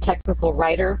the technical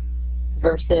writer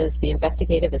versus the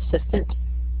investigative assistant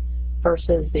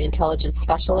versus the intelligence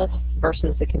specialist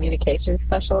versus the communications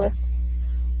specialist.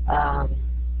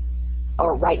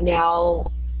 Or right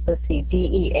now, let's see,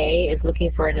 DEA is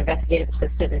looking for an investigative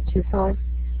assistant in Tucson.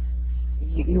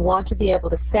 You want to be able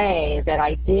to say that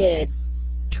I did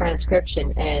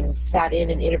transcription and sat in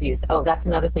interviews. Oh, that's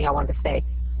another thing I wanted to say.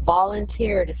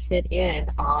 Volunteer to sit in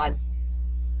on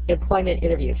employment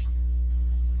interviews.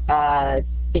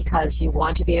 Because you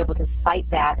want to be able to cite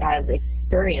that as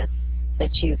experience,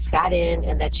 that you've sat in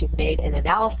and that you've made an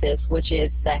analysis, which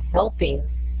is the helping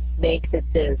make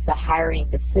the hiring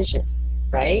decision,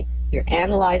 right? You're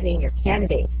analyzing your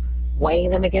candidates, weighing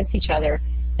them against each other,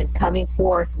 and coming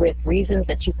forth with reasons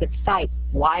that you could cite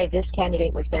why this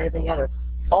candidate was better than the other.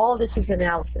 All this is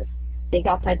analysis. Think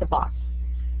outside the box.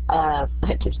 I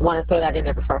just want to throw that in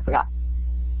there before I forgot.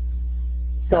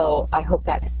 So I hope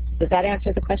that, does that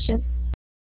answer the question?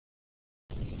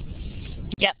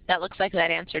 Yep, that looks like that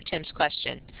answered Tim's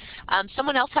question.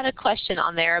 Someone else had a question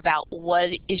on there about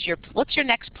what's your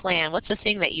next plan? What's the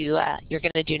thing that you're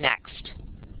going to do next?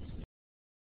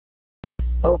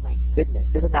 goodness,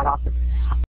 isn't that awesome?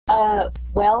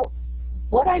 Well,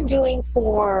 what I'm doing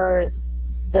for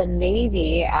the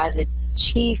Navy as a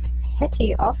Chief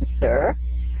Petty Officer,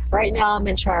 right now I'm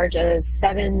in charge of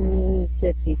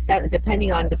 757,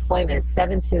 depending on deployment,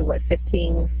 7 to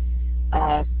 15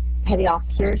 petty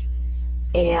officers.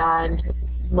 And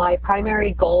my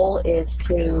primary goal is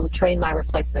to train my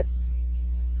replacements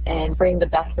and bring the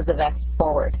best of the best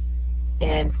forward.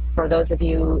 And for those of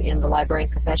you in the librarian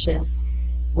profession,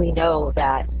 we know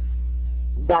that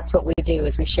that's what we do,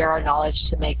 is we share our knowledge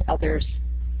to make others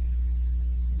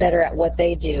better at what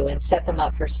they do and set them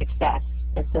up for success.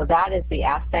 And so that is the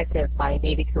aspect of my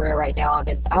Navy career right now.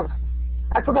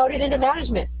 I'm promoted into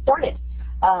management. Darn it!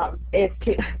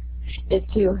 Is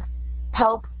to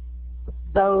help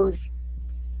those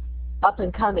up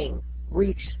and coming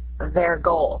reach their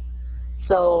goal.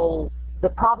 So the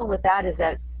problem with that is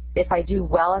that if I do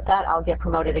well at that, I'll get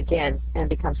promoted again and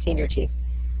become senior chief.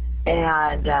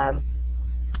 And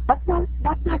that's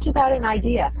not too bad an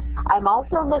idea. I'm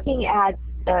also looking at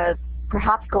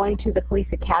perhaps going to the police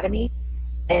academy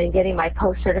and getting my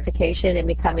post-certification and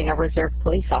becoming a reserve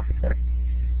police officer.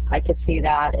 I could see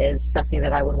that as something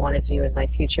that I would want to do in my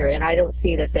future, and I don't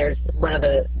see that there's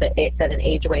that an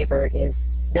age waiver is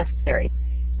necessary,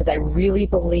 because I really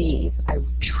believe, I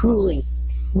truly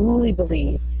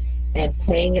believe in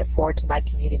paying it forward to my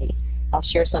community. I'll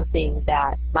share something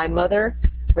that my mother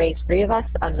raised 3 of us.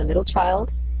 I'm the middle child.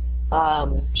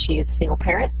 She is a single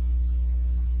parent,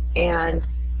 and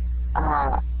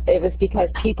it was because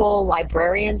people,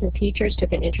 librarians and teachers,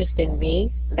 took an interest in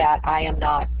me, that I am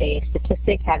not a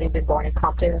statistic, having been born in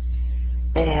Compton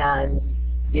and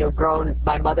grown.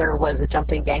 My mother was a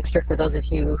jumping gangster, for those of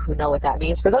you who know what that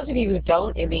means. For those of you who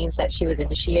don't, it means that she was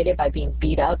initiated by being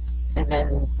beat up, and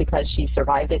then because she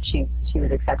survived it, she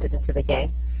was accepted into the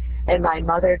gang. And my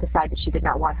mother decided she did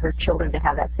not want her children to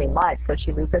have that same life, so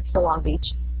she moved us to Long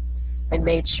Beach and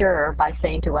made sure by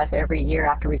saying to us every year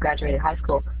after we graduated high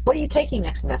school, what are you taking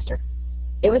next semester?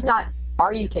 It was not,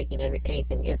 are you taking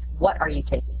anything? It's, what are you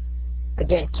taking?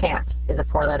 Again, can't is a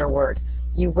 4-letter word.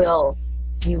 You will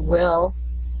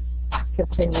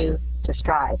continue to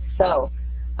strive. So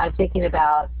I'm thinking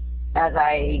about, as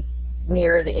I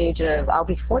near the age of, I'll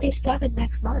be 47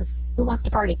 next month. Who wants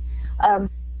to party?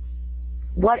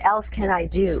 What else can I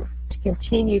do to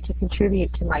continue to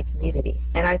contribute to my community?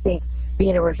 And I think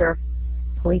being a reserve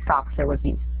police officer would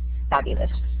be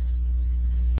fabulous.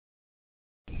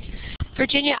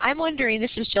 Virginia, I'm wondering,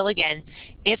 this is Jill again,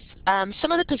 if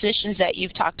some of the positions that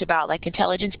you've talked about, like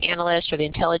intelligence analyst or the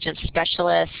intelligence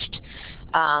specialist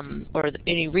or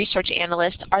any research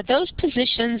analyst, are those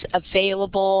positions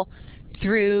available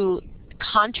through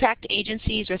contract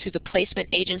agencies or through the placement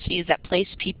agencies that place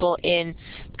people in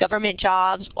government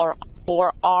jobs, or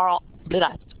are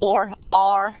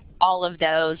all of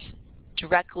those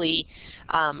directly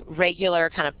regular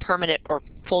kind of permanent or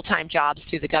full-time jobs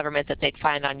through the government that they'd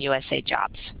find on USA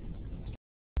Jobs?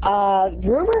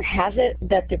 Rumor has it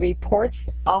that the reports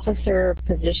officer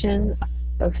positions,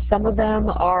 some of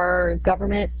them are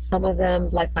government, some of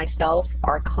them, like myself,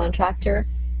 are contractor,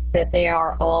 that they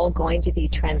are all going to be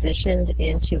transitioned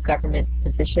into government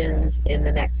positions in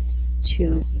the next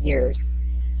 2 years.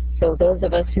 So those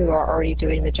of us who are already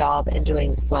doing the job and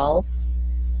doing well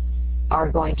are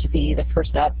going to be the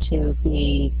first up to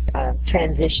be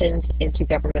transitioned into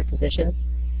government positions.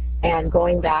 And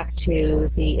going back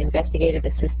to the investigative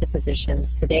assistant positions,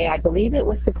 today I believe it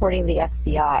was supporting the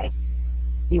FBI.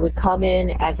 You would come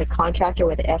in as a contractor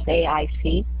with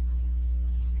SAIC,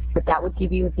 but that would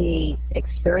give you the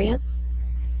experience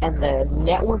and the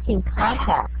networking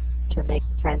contacts to make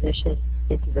the transition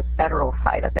into the federal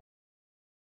side of it.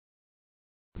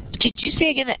 Did you say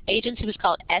again that agency was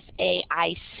called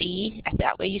SAIC? Is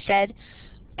that what you said?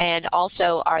 And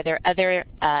also, are there other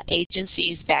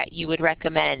agencies that you would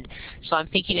recommend? So I'm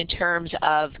thinking in terms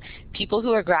of people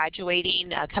who are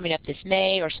graduating coming up this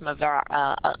May, or some of our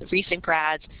recent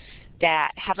grads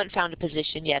that haven't found a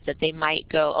position yet, that they might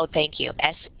go, oh, thank you,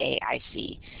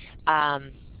 SAIC,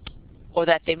 or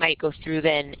that they might go through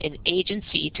then an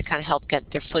agency to kind of help get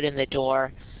their foot in the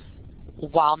door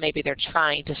while maybe they're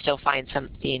trying to still find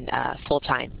something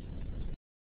full-time.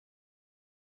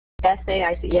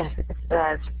 SAIC, yes,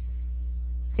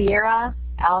 Sierra,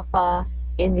 Alpha,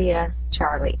 India,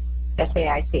 Charlie,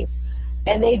 SAIC.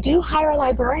 And they do hire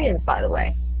librarians, by the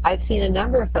way. I've seen a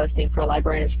number of postings for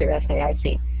librarians through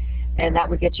SAIC, and that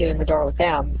would get you in the door with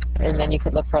them, and then you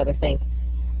could look for other things.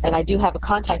 And I do have a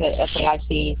contact at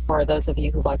SAIC for those of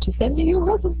you who want to send me your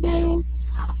resume.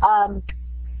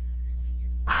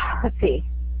 Let's see.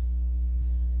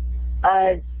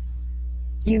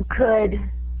 You could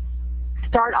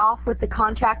start off with the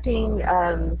contracting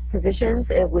positions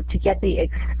to get the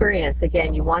experience.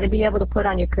 Again, you want to be able to put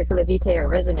on your curricula vitae or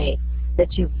resume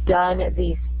that you've done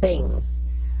these things.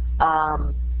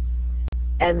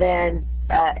 And then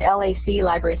LAC,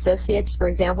 Library Associates, for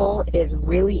example, is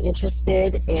really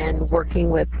interested in working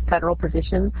with federal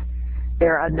positions.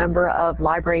 There are a number of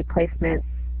library placement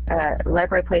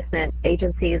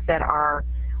agencies that are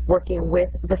working with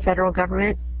the federal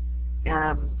government.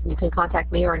 You can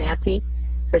contact me or Nancy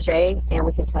Faget, and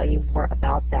we can tell you more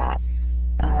about that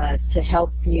to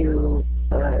help you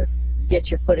get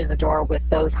your foot in the door with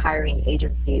those hiring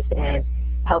agencies and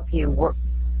help you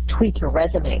tweak your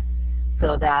resume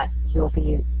so that you'll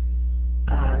be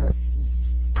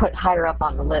put higher up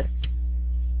on the list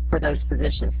for those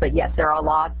positions. But yes, there are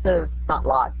not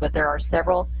lots, but there are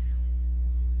several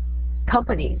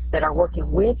companies that are working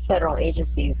with federal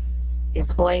agencies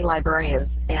employing librarians.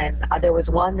 And there was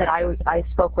one that I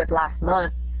spoke with last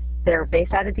month. They're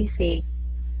based out of DC.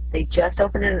 They just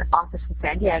opened an office in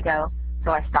San Diego.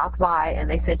 So I stopped by and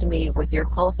they said to me, with your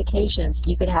qualifications,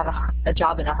 you could have a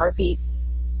job in a heartbeat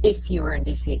if you were in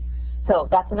DC. So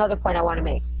that's another point I want to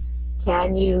make.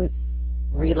 Can you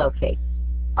relocate?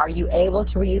 Are you able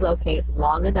to relocate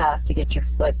long enough to get your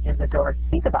foot in the door?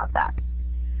 Think about that.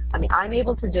 I mean, I'm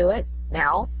able to do it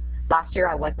now. Last year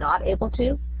I was not able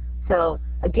to. So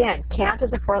again, can't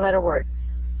is a four-letter word.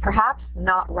 Perhaps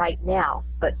not right now,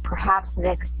 but perhaps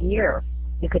next year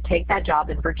you could take that job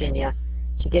in Virginia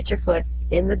to get your foot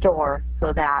in the door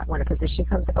so that when a position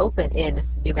comes open in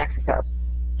New Mexico,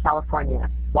 California,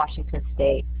 Washington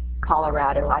State,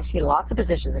 Colorado, I see lots of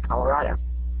positions in Colorado,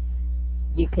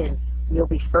 you'll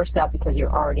be first up because you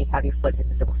already have your foot in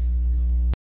the door.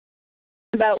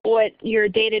 About what your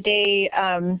day-to-day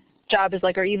job is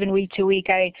like, or even week to week.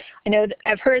 I know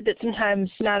I've heard that sometimes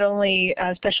not only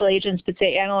special agents, but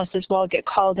say analysts as well get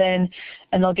called in,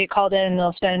 and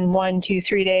they'll spend 1, 2,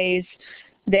 3 days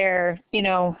there,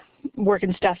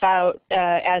 working stuff out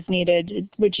as needed.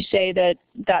 Would you say that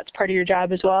that's part of your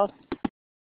job as well?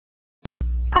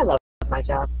 I love my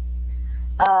job.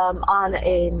 On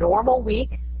a normal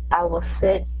week, I will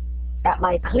sit at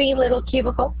my clean little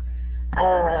cubicle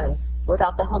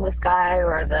without the homeless guy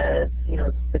or the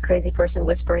crazy person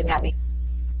whispering at me,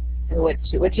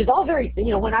 which is all very,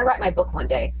 when I write my book one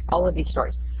day, all of these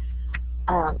stories.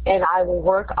 And I will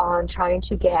work on trying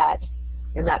to get,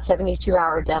 in that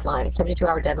 72-hour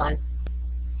deadline,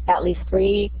 at least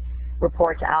 3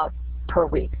 reports out per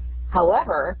week.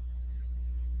 However,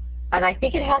 and I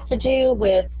think it has to do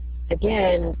with,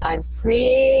 again, I'm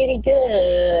pretty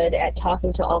good at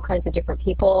talking to all kinds of different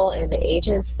people, and the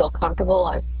agents feel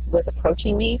comfortable with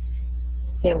approaching me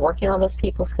and working on those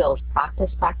people skills,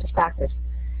 practice,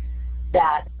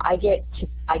 that I get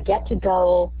to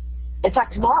go. In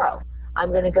fact, tomorrow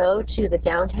I'm going to go to the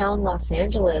downtown Los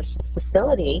Angeles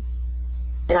facility,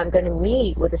 and I'm going to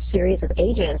meet with a series of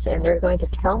agents, and they're going to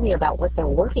tell me about what they're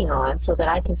working on so that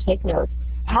I can take notes,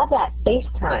 have that face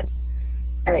time.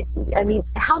 I mean,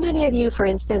 how many of you, for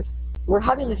instance, we're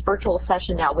having this virtual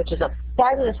session now, which is a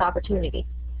fabulous opportunity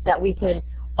that we can,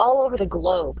 all over the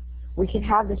globe, we can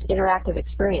have this interactive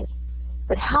experience.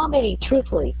 But how many,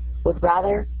 truthfully, would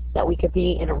rather that we could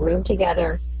be in a room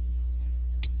together,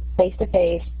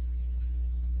 face-to-face,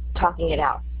 talking it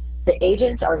out? The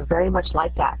agents are very much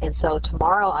like that. And so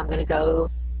tomorrow I'm going to go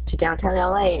to downtown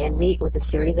LA and meet with a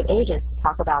series of agents to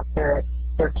talk about their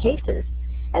cases.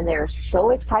 And they're so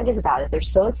excited about it. They're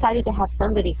so excited to have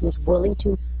somebody who's willing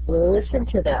to listen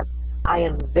to them. I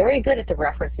am very good at the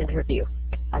reference interview.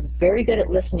 I'm very good at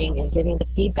listening and giving the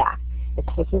feedback and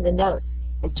taking the notes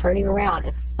and turning around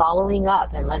and following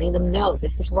up and letting them know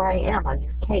this is where I am on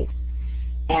your case.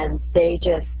 And they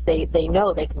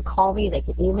know they can call me, they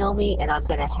can email me, and I'm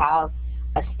going to have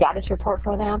a status report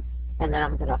for them, and then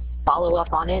I'm going to follow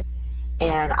up on it.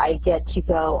 And I get to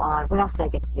go on, what else did I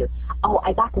get to do? Oh,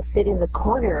 I got to sit in the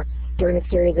corner during a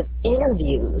series of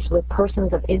interviews with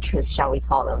persons of interest, shall we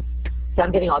call them. So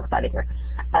I'm getting all excited here.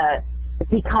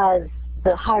 Because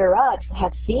the higher-ups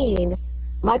have seen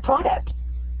my product,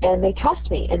 and they trust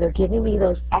me, and they're giving me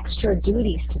those extra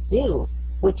duties to do,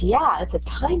 which, yeah, it's a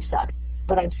time suck,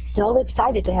 but I'm so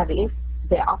excited to have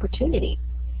the opportunity.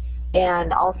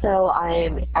 And also,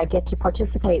 I get to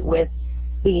participate with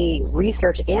the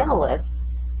research analysts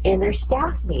in their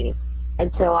staff meeting.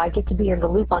 And so I get to be in the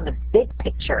loop on the big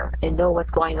picture and know what's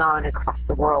going on across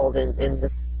the world and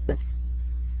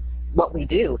what we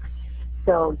do.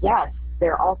 So yes,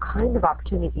 there are all kinds of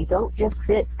opportunities. You don't just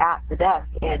sit at the desk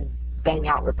and bang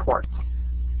out reports.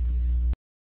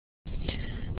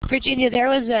 Virginia, there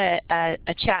was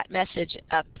a chat message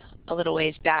up a little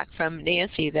ways back from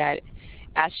Nancy that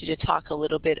ask you to talk a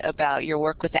little bit about your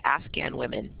work with the Afghan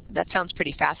women. That sounds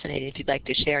pretty fascinating if you'd like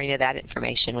to share any of that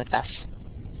information with us.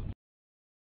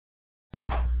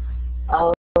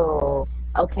 Oh,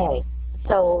 okay.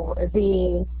 So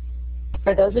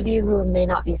for those of you who may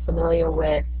not be familiar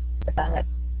with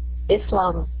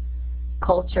Islam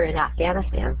culture in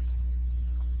Afghanistan,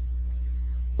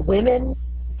 women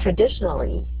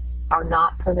traditionally are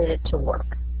not permitted to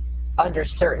work under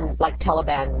certain, like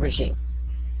Taliban regime.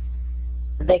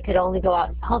 They could only go out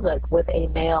in public with a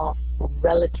male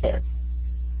relative.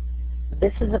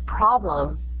 This is a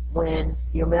problem when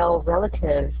your male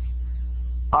relatives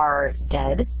are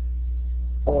dead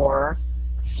or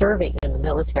serving in the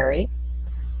military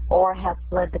or have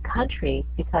fled the country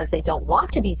because they don't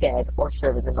want to be dead or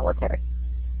serve in the military.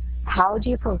 How do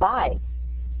you provide?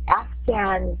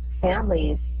 Afghan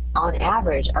families, on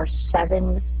average, are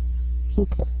 7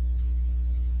 people.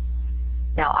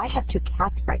 Now, I have 2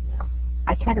 cats right now.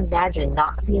 I can't imagine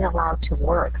not being allowed to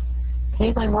work,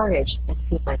 pay my mortgage, and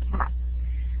feed my cat.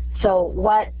 So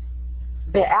what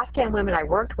the Afghan women I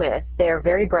worked with, they're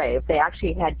very brave. They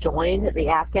actually had joined the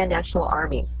Afghan National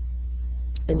Army.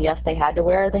 And yes, they had to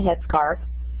wear the headscarf.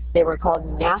 They were called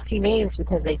nasty names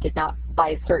because they did not,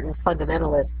 by certain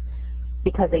fundamentalists,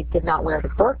 because they did not wear the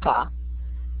burqa.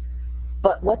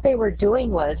 But what they were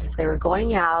doing was they were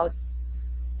going out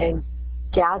and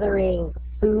gathering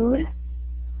food,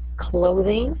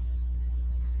 clothing,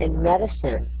 and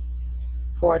medicine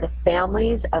for the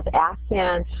families of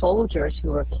Afghan soldiers who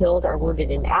were killed or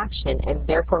wounded in action and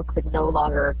therefore could no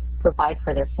longer provide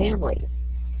for their families.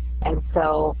 And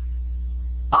so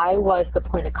I was the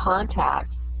point of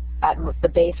contact at the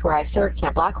base where I served,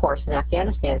 Camp Black Horse in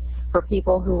Afghanistan, for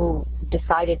people who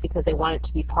decided because they wanted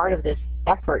to be part of this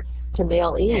effort to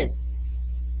mail in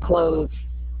clothes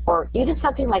or even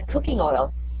something like cooking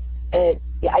oil.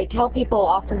 I tell people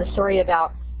often the story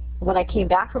about when I came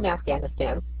back from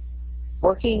Afghanistan,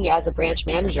 working as a branch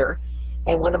manager,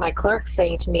 and one of my clerks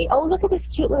saying to me, oh, look at this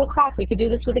cute little craft. We could do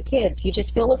this with the kids. You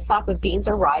just fill a sock with beans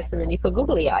or rice, and then you put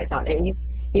googly eyes on it, and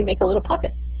you make a little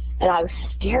puppet. And I was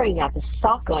staring at the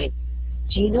sock going,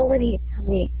 do you know how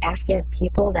many Afghan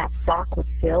people that sock would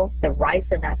fill, the rice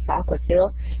in that sock would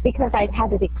fill? Because I'd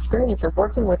had the experience of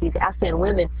working with these Afghan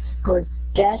women who were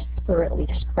desperately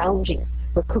scrounging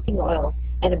for cooking oil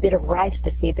and a bit of rice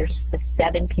to feed the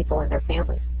 7 people in their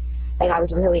families. And I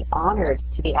was really honored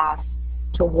to be asked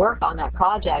to work on that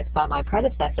project by my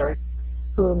predecessor,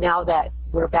 who now that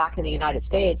we're back in the United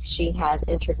States, she has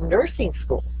entered nursing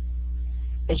school.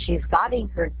 And she's gotten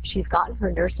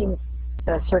her nursing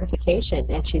certification,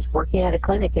 and she's working at a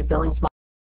clinic in Billings,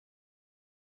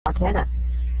 Montana.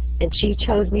 And she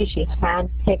chose me, she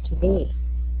handpicked me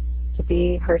to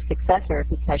be her successor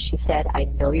because she said, I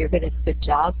know you're going to do a good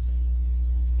job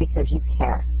because you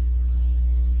care.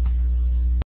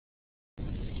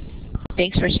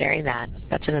 Thanks for sharing that.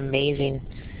 That's an amazing,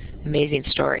 amazing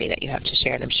story that you have to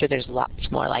share, and I'm sure there's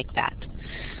lots more like that.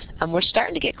 We're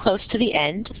starting to get close to the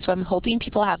end, so I'm hoping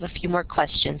people have a few more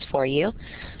questions for you.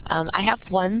 I have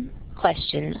one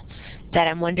question that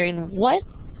I'm wondering, what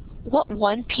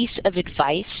one piece of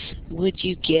advice would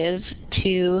you give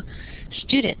to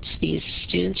students, these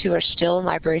students who are still in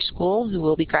library school, who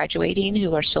will be graduating,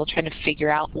 who are still trying to figure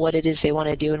out what it is they want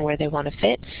to do and where they want to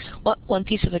fit? What one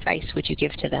piece of advice would you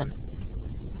give to them?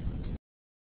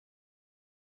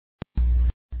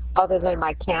 Other than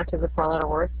my can't is a 4-letter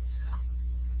word.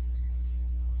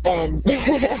 And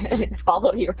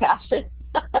follow your passion.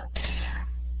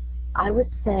 I would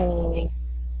say,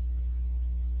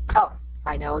 oh,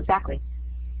 I know exactly.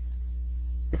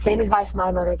 The same advice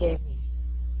my mother gave me.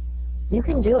 You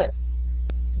can do it.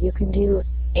 You can do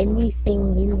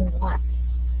anything you want.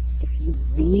 If you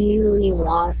really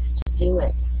want to do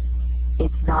it,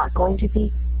 it's not going to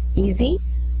be easy.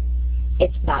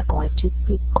 It's not going to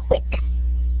be quick.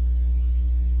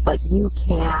 But you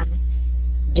can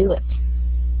do it.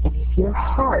 And if your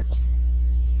heart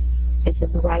is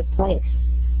in the right place,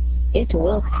 it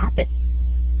will happen.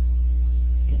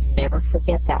 And never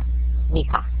forget that.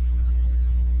 Mika.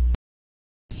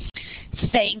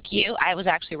 Thank you. I was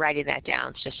actually writing that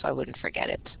down just so I wouldn't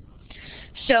forget it.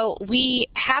 So we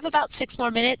have about 6 more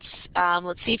minutes.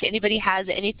 Let's see if anybody has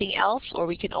anything else, or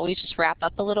we can always just wrap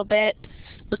up a little bit.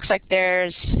 Looks like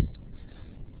there's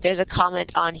a comment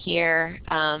on here.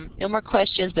 No more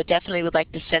questions, but definitely would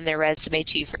like to send their resume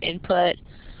to you for input.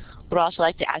 Would also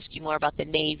like to ask you more about the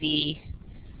Navy.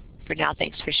 For now,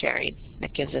 thanks for sharing.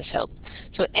 That gives us hope.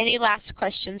 So any last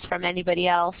questions from anybody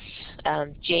else?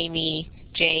 Jamie,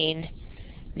 Jane,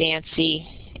 Nancy,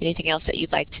 anything else that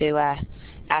you'd like to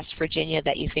ask Virginia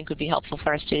that you think would be helpful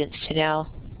for our students to know?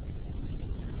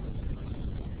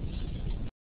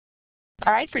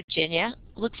 All right, Virginia.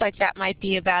 Looks like that might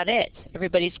be about it.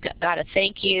 Everybody's got a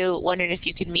thank you. Wondering if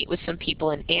you could meet with some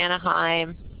people in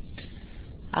Anaheim.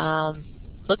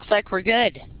 Looks like we're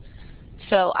good.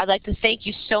 So I'd like to thank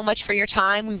you so much for your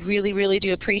time. We really, really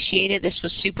do appreciate it. This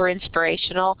was super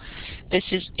inspirational. This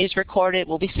is recorded. It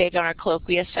will be saved on our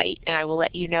Colloquia site, and I will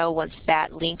let you know once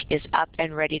that link is up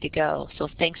and ready to go. So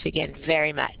thanks again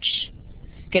very much.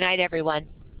 Good night, everyone.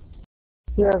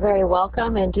 You are very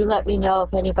welcome, and do let me know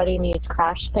if anybody needs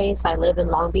crash space. I live in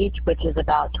Long Beach, which is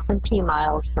about 20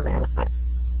 miles from Anaheim.